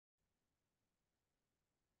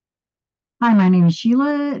Hi, my name is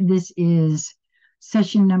Sheila. This is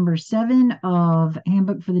session number 7 of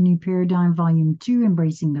Handbook for the New Paradigm, Volume 2,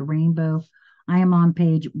 Embracing the Rainbow. I am on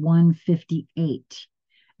page 158,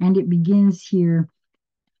 and it begins here.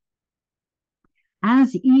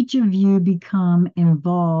 As each of you become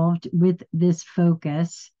involved with this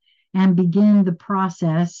focus and begin the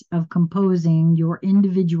process of composing your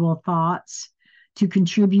individual thoughts to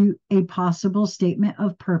contribute a possible statement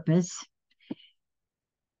of purpose.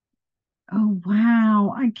 Oh,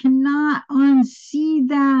 wow. I cannot unsee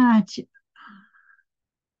that.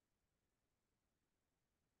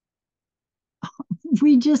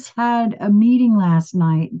 We just had a meeting last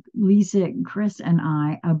night, Lisa, Chris, and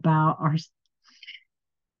I, about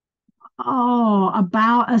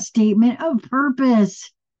a statement of purpose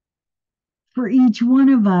for each one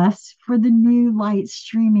of us for the new light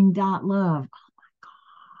streaming love.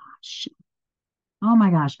 Gosh. Oh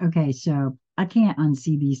my gosh. Okay, so I can't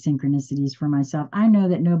unsee these synchronicities for myself. I know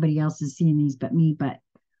that nobody else is seeing these but me, but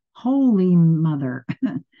holy mother.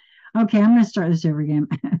 Okay, I'm going to start this over again.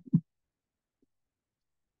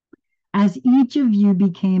 As each of you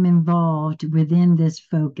became involved within this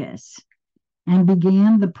focus and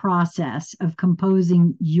began the process of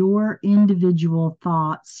composing your individual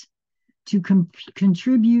thoughts to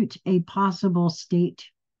contribute a possible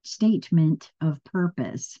statement of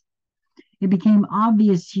purpose, it became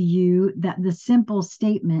obvious to you that the simple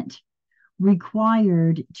statement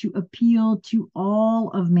required to appeal to all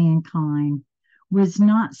of mankind was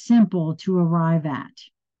not simple to arrive at.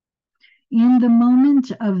 In the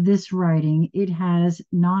moment of this writing, it has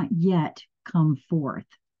not yet come forth.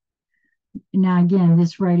 Now, again,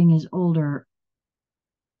 this writing is older.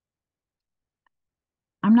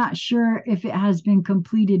 I'm not sure if it has been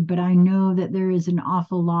completed, but I know that there is an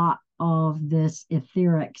awful lot of this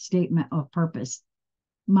etheric statement of purpose.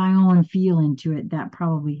 My own feeling to it that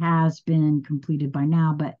probably has been completed by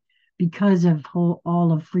now, but because of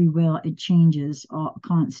all of free will, it changes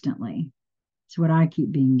constantly. It's what I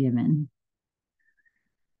keep being given.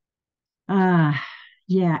 Uh,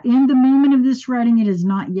 yeah, in the moment of this writing, it has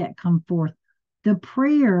not yet come forth. The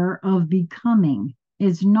prayer of becoming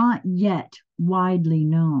is not yet widely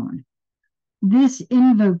known. This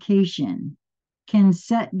invocation can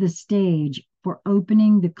set the stage for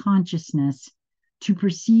opening the consciousness to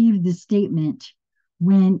perceive the statement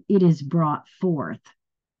when it is brought forth.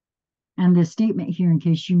 And the statement here, in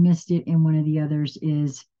case you missed it in one of the others,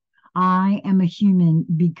 is I am a human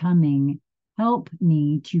becoming. Help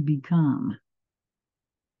me to become.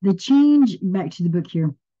 The change, back to the book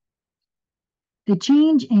here, the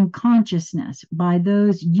change in consciousness by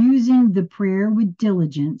those using the prayer with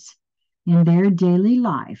diligence in their daily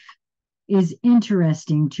life is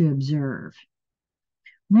interesting to observe.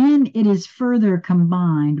 When it is further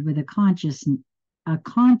combined with a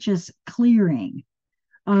conscious clearing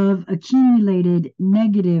of accumulated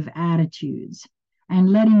negative attitudes and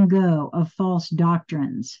letting go of false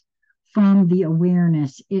doctrines from the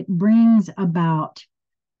awareness, it brings about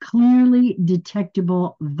clearly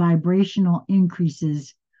detectable vibrational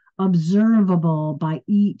increases observable by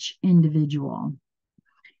each individual.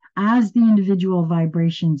 As the individual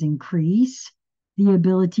vibrations increase, the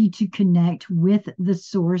ability to connect with the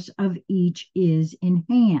source of each is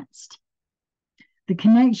enhanced. The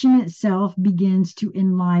connection itself begins to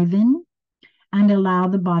enliven and allow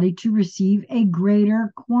the body to receive a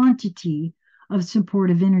greater quantity of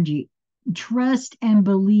supportive energy. Trust and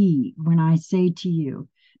believe when I say to you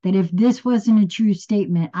that if this wasn't a true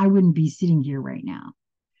statement, I wouldn't be sitting here right now.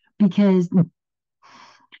 Because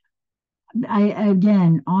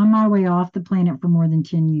again, on my way off the planet for more than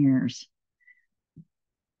 10 years,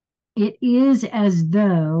 it is as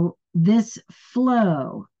though this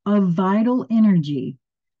flow of vital energy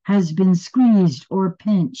has been squeezed or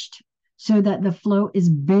pinched so that the flow is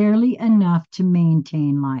barely enough to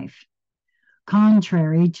maintain life.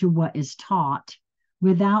 Contrary to what is taught,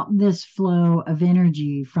 without this flow of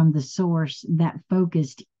energy from the source that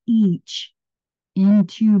focused each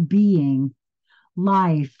into being,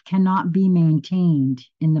 life cannot be maintained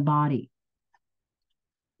in the body.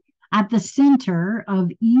 At the center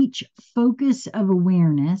of each focus of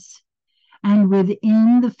awareness and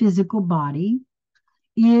within the physical body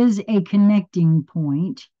is a connecting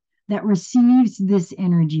point that receives this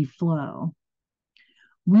energy flow.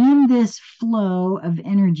 When this flow of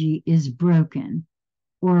energy is broken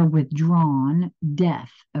or withdrawn,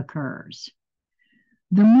 death occurs.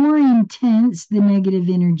 The more intense the negative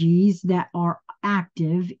energies that are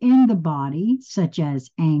active in the body, such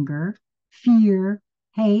as anger, fear,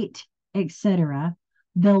 hate, etc.,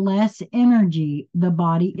 the less energy the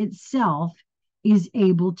body itself is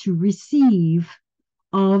able to receive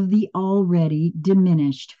of the already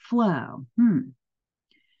diminished flow.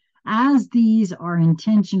 As these are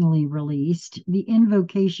intentionally released, the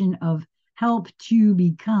invocation of help to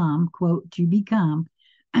become, quote, to become,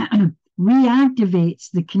 reactivates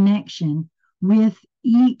the connection with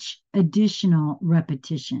each additional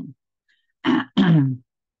repetition.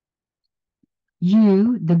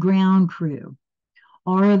 You, the ground crew,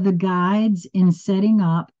 are the guides in setting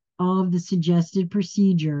up all of the suggested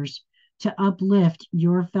procedures to uplift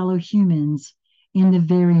your fellow humans in the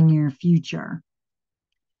very near future.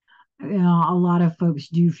 A lot of folks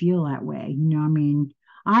do feel that way. I mean,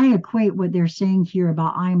 I equate what they're saying here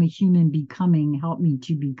about I'm a human becoming, help me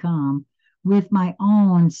to become, with my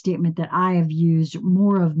own statement that I have used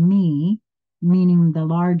more of me, meaning the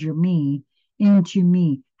larger me, into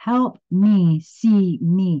me. Help me see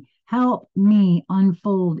me. Help me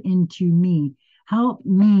unfold into me. Help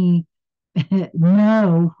me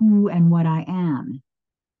know who and what I am.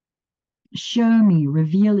 Show me,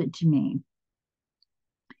 reveal it to me.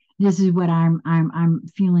 This is what I'm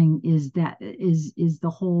feeling is the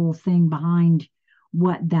whole thing behind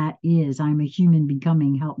what that is. I'm a human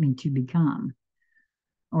becoming, help me to become,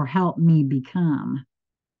 or help me become.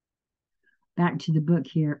 Back to the book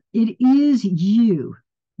here. It is you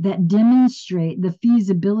that demonstrate the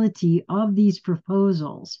feasibility of these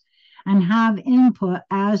proposals and have input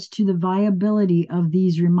as to the viability of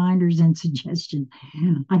these reminders and suggestions.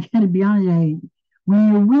 I gotta be honest,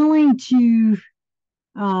 when you're willing to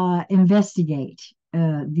investigate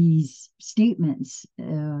these statements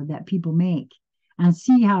that people make and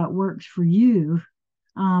see how it works for you.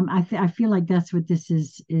 I feel like that's what this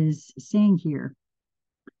is saying here.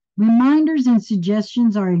 Reminders and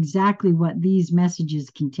suggestions are exactly what these messages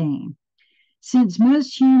contain. Since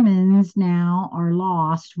most humans now are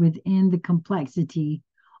lost within the complexity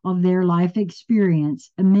of their life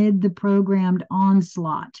experience amid the programmed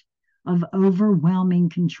onslaught of overwhelming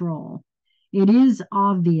control, it is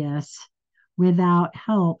obvious without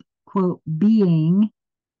help, quote, being,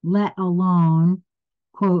 let alone,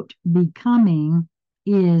 quote, becoming,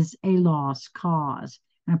 is a lost cause.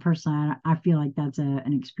 And personally, I feel like that's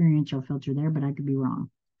an experiential filter there, but I could be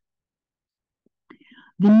wrong.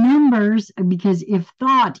 The numbers, because if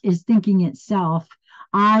thought is thinking itself,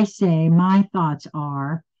 I say my thoughts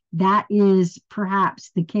are, that is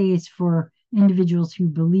perhaps the case for individuals who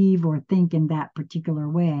believe or think in that particular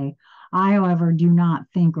way. I, however, do not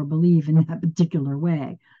think or believe in that particular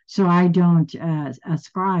way, so I don't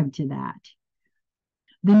ascribe to that.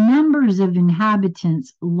 The numbers of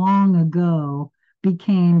inhabitants long ago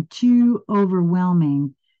became too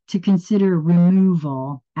overwhelming to consider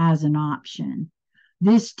removal as an option.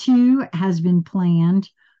 This too has been planned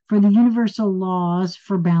for the universal laws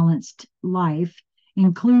for balanced life,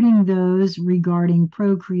 including those regarding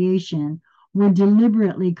procreation, were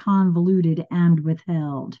deliberately convoluted and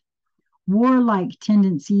withheld. Warlike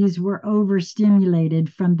tendencies were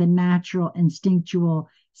overstimulated from the natural instinctual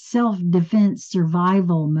self-defense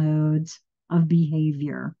survival modes of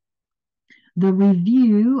behavior. The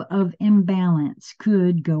review of imbalance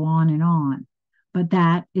could go on, but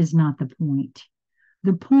that is not the point.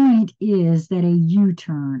 The point is that a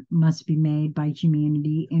U-turn must be made by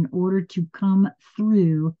humanity in order to come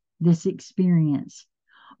through this experience.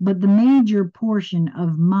 But the major portion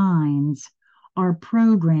of minds are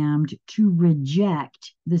programmed to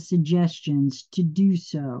reject the suggestions to do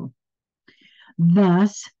so.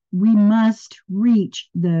 Thus, we must reach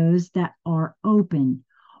those that are open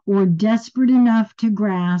or desperate enough to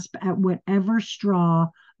grasp at whatever straw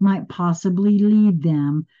might possibly lead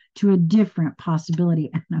them to a different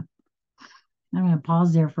possibility. I'm going to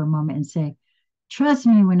pause there for a moment and say, trust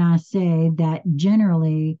me when I say that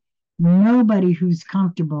generally nobody who's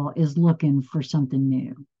comfortable is looking for something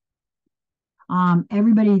new.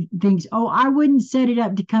 Everybody thinks, oh, I wouldn't set it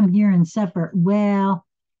up to come here and suffer. Well,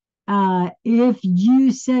 if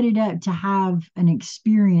you set it up to have an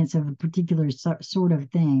experience of a particular sort of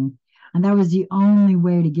thing, and that was the only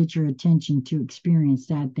way to get your attention to experience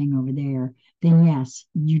that thing over there, then yes,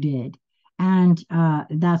 you did. And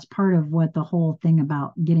that's part of what the whole thing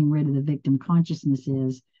about getting rid of the victim consciousness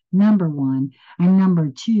is, number one. And number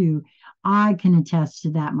two, I can attest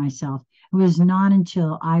to that myself. It was not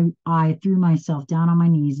until I threw myself down on my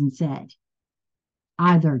knees and said,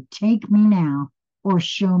 either take me now or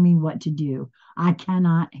show me what to do. I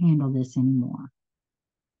cannot handle this anymore.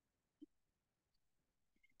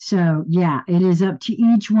 So, yeah, it is up to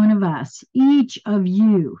each one of us. Each of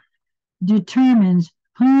you determines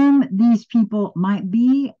whom these people might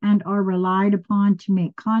be and are relied upon to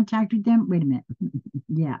make contact with them. Wait a minute.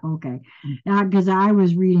 Yeah, okay. Because I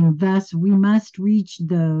was reading, thus we must reach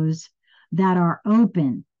those that are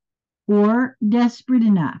open or desperate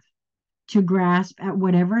enough to grasp at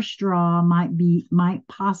whatever straw might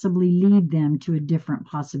possibly lead them to a different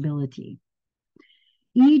possibility.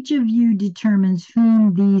 Each of you determines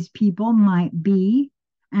whom these people might be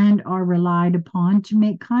and are relied upon to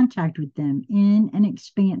make contact with them in an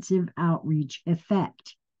expansive outreach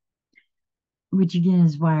effect, which again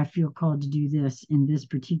is why I feel called to do this in this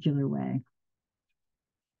particular way.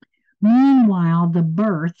 Meanwhile, the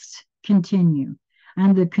births continue,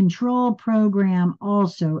 and the control program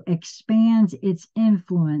also expands its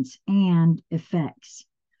influence and effects.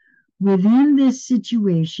 Within this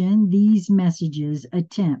situation, these messages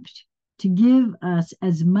attempt to give us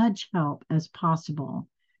as much help as possible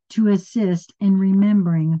to assist in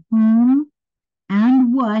remembering whom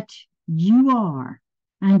and what you are,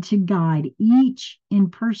 and to guide each in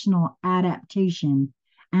personal adaptation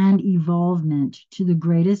and evolvement to the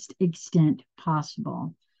greatest extent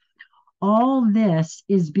possible. All this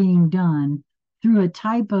is being done through a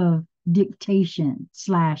type of dictation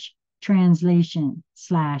 / translation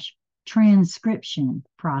 / transcription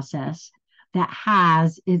process that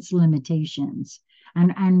has its limitations.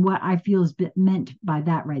 And what I feel is meant by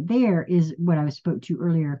that right there is what I spoke to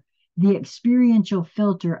earlier, the experiential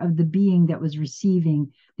filter of the being that was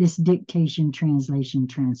receiving this dictation, translation,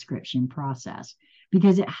 transcription process,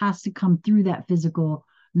 because it has to come through that physical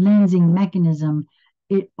lensing mechanism.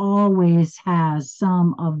 It always has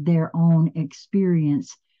some of their own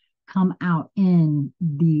experience come out in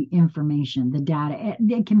the information, the data.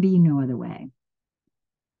 It can be no other way.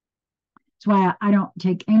 That's why I don't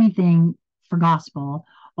take anything for gospel.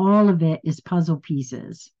 All of it is puzzle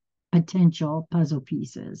pieces, potential puzzle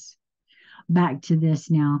pieces. Back to this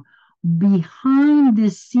now. Behind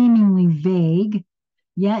this seemingly vague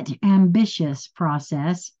yet ambitious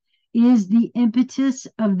process is the impetus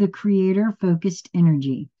of the creator-focused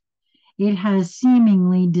energy. It has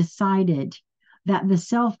seemingly decided that the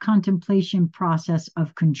self-contemplation process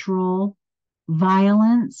of control,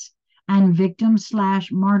 violence, and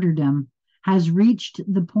victim/martyrdom has reached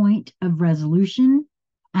the point of resolution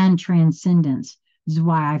and transcendence. This is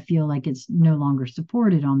why I feel like it's no longer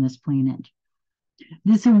supported on this planet.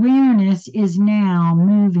 This awareness is now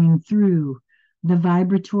moving through the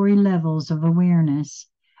vibratory levels of awareness,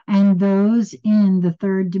 and those in the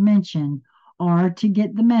third dimension are to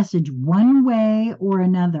get the message one way or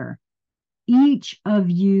another. Each of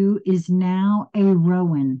you is now a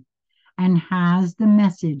Rowan and has the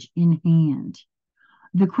message in hand.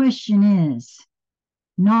 The question is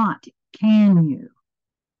not can you,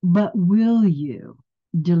 but will you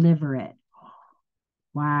deliver it?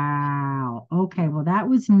 Wow. Okay, well, that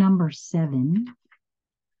was number 7.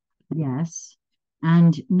 Yes.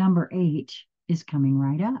 And number 8 is coming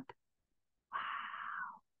right up.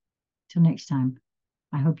 Wow. Till next time,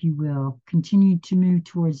 I hope you will continue to move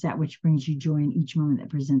towards that which brings you joy in each moment that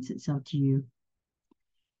presents itself to you.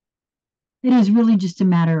 It is really just a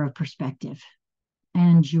matter of perspective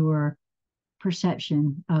and your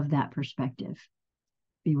perception of that perspective.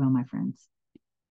 Be well, my friends.